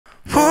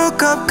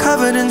Woke up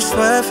covered in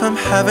sweat from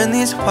having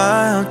these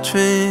wild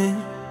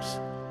dreams.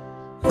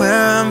 Where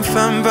I'm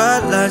from,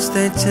 bright lights,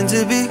 they tend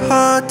to be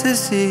hard to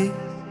see.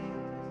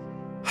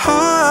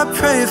 Oh, I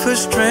pray for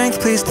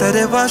strength, please let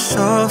it wash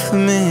over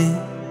me.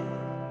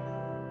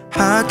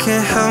 I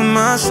can't help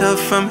myself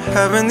from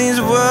having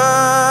these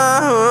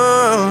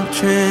wild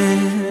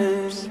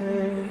dreams.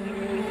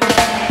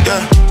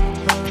 Yeah,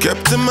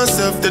 kept to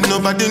myself, that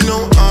nobody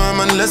know harm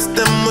unless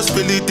them was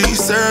really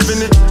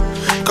deserving it.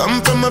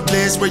 Come from a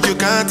place where you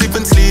can't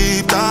even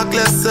sleep, talk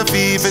less of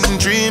even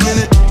dreaming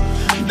it.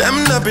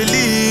 Them not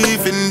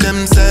believe in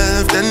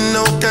themselves, then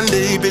how can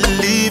they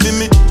believe in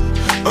me?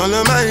 All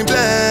of my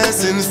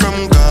blessings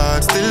from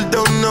God, still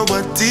don't know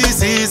what He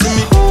sees in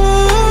me.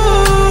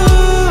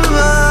 Ooh,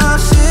 I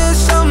see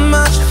so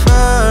much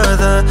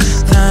further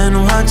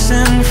than what's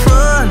in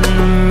front of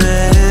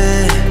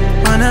me.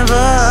 Whenever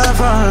I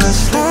fall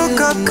asleep,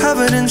 woke up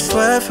covered in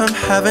sweat from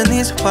having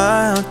these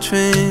wild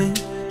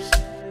dreams.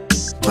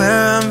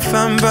 Where I'm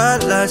from,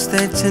 bright lights,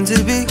 they tend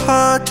to be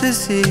hard to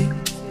see.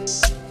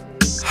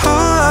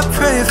 Oh, I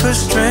pray for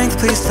strength,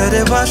 please let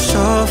it wash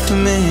over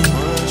me.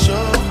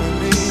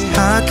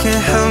 I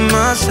can't help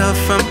myself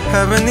from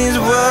having these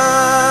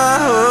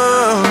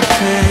wild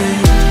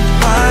dreams.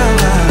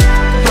 Wild,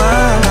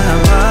 wild,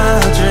 wild,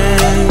 wild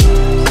dreams.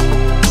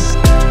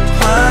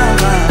 Wild,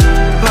 wild,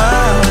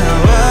 wild,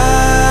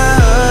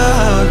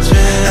 wild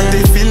dreams. And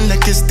they feel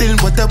like it's still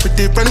water but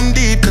they run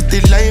deep. Cause the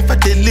life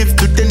that they live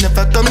through, they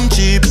never come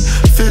cheap.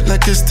 Feel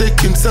like it's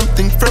taking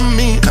something from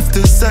me.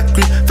 After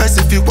sacrifice,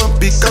 if you want,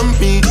 become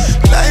me.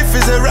 Life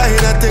is a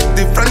ride, I take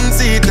the front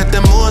seat. Let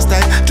the most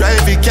I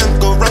drive, it can't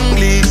go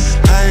wrongly.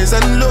 Highs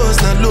and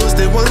lows, not lows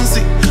they won't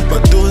see.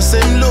 But those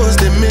same lows,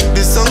 they make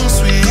the song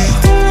sweet.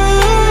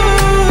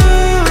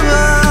 Ooh,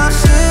 I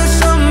see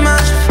so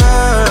much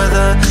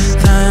further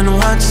than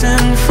what's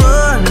in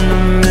front of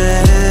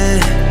me.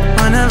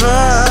 Whenever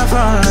I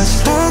fall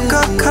asleep, woke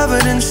up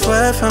covered in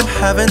sweat from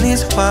having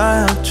these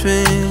wild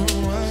dreams.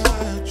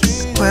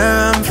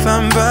 Where I'm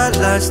from, bright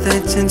lights, they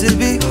tend to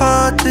be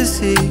hard to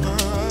see.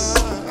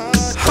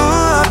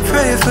 Oh, I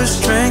pray for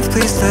strength,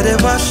 please let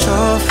it wash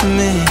over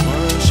me.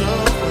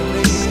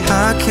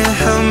 I can't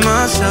help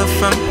myself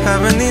from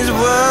having these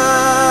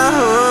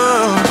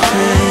wild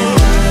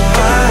dreams.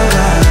 Wild,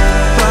 wild,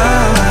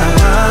 wild,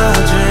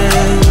 wild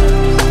dreams.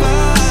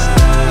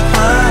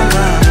 Wild,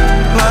 wild,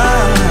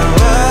 wild,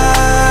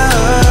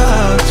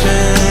 wild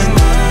dreams.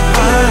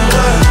 Wild,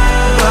 wild,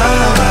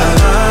 wild,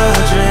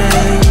 wild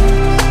dreams.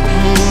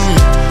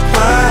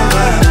 Wild,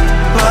 wild,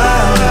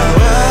 wild,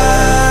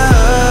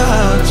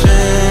 wild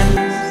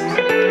dreams.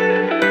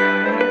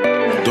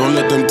 Don't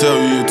let them tell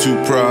you you're too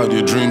proud,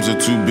 your dreams are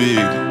too big.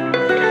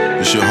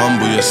 You should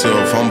humble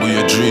yourself, humble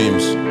your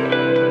dreams.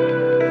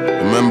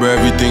 Remember,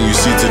 everything you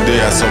see today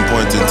at some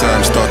point in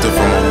time started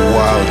from a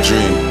wild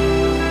dream.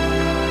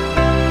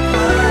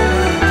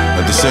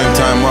 At the same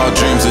time, wild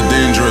dreams are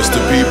dangerous to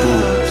people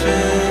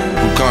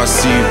who can't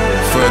see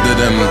further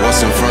than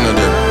what's in front of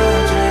them.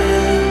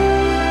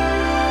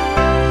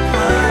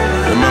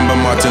 Remember,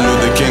 Martin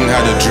Luther King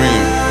had a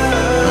dream,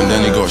 and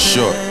then he got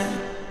shot.